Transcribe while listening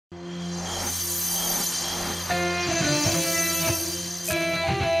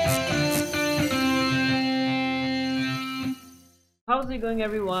how's it going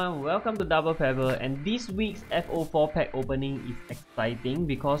everyone? Welcome to Double Pebble, and this week's FO4 pack opening is exciting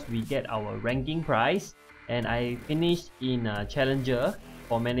because we get our ranking prize, and I finished in Challenger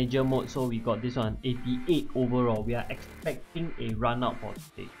for Manager mode, so we got this one 88 overall. We are expecting a run out for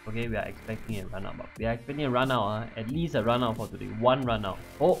today. Okay, we are expecting a run out. We are expecting a run out, at least a run out for today. One run out.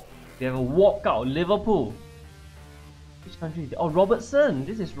 Oh, we have a walkout, Liverpool. Which country is it? Oh, Robertson.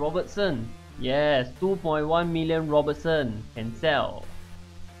 This is Robertson. Yes, 2.1 million Robertson can sell.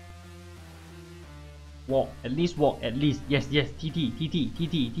 Walk, at least walk, at least. Yes, yes, TT.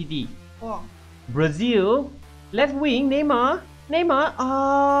 Walk. Brazil, left wing, Neymar.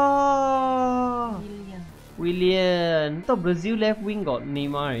 Ah, Willian. I thought Brazil left wing got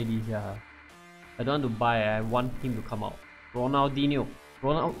Neymar already. Yeah. I don't want to buy. I want him to come out. Ronaldinho.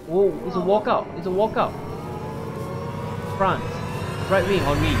 Oh, it's a walkout. It's a walkout. France. Right wing,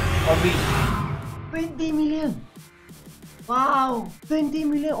 Henry. 20 million. Wow. 20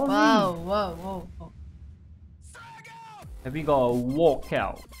 million only. Wow. Have we got a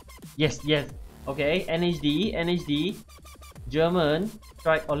walkout? Yes. Okay, NHD. German.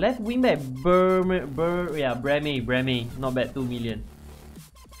 Strike. Oh, left wing back. Breme. Not bad, 2 million.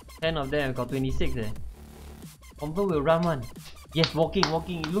 10 of them have got 26 eh. Confirm will run one. Yes, walking.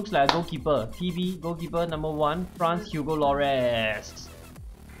 It looks like a goalkeeper. TB, goalkeeper number 1. France, Hugo Lloris.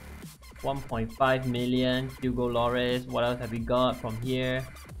 1.5 million. Hugo Lloris. What else have we got from here?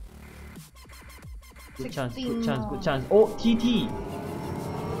 Good chance. Oh, TT.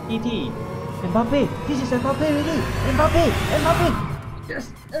 Mbappe. This is Mbappe already. Mbappe.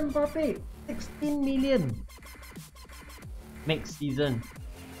 Yes, Mbappe. 16 million. Next season.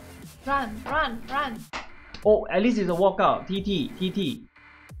 Run. Oh, at least it's a walkout. TT.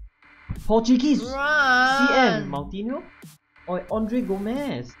 Portuguese. Run. CM. Moutinho. Or Andre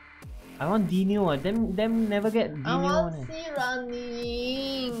Gomez. I want Dino. Them never get Dino. I want to see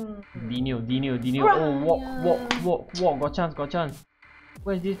running. Dino. Run. Oh, walk. Got chance.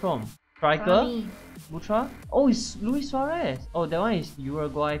 Where is this from? Striker? Butra? Oh, it's Luis Suarez. Oh, that one is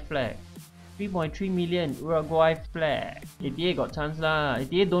Uruguay flag. 3.3 million Uruguay flag. 88 got chance lah.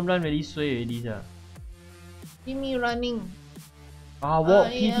 88 don't run really sway already sir. Give me running. Walk.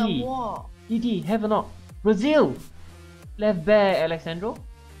 TT. Yeah, walk. TT, have or not? Brazil. Left back, Alexandro.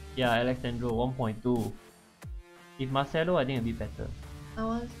 Yeah, Alexandro, 1.2. If Marcelo, I think it'll be better. I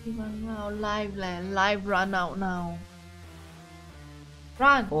want to see run out. Live run out now.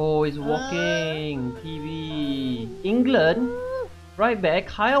 Run. Oh, it's walking. TV. England. Right back,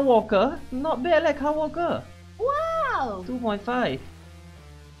 Kyle Walker. Not bad like Kyle Walker. Wow. 2.5.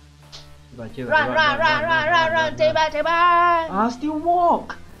 Run. Take back. Still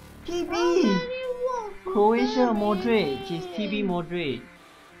walk. TB. Croatia, Modric. She's TB Modric.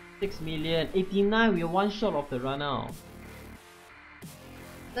 6 million. 89. We are one shot of the run out.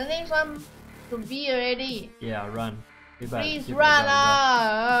 The next one to be already. Yeah, run. Please run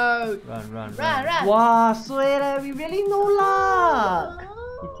out. Run. Run. Wow, swear we really no luck.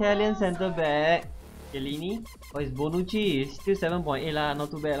 Italian centre back. Chiellini. Oh, it's Bonucci. Still 7.8 lah.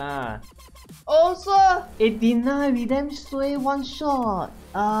 Not too bad lah. Also 89. We damn sway one shot.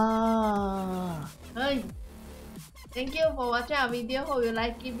 Hey. Thank you for watching our video. Hope you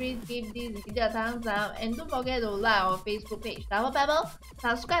like it. Please give this video a thumbs up and don't forget to like our Facebook page Double Pebble,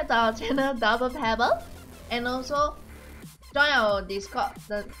 subscribe to our channel Double Pebble, and also join our Discord.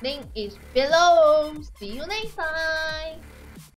 The link is below. See you next time.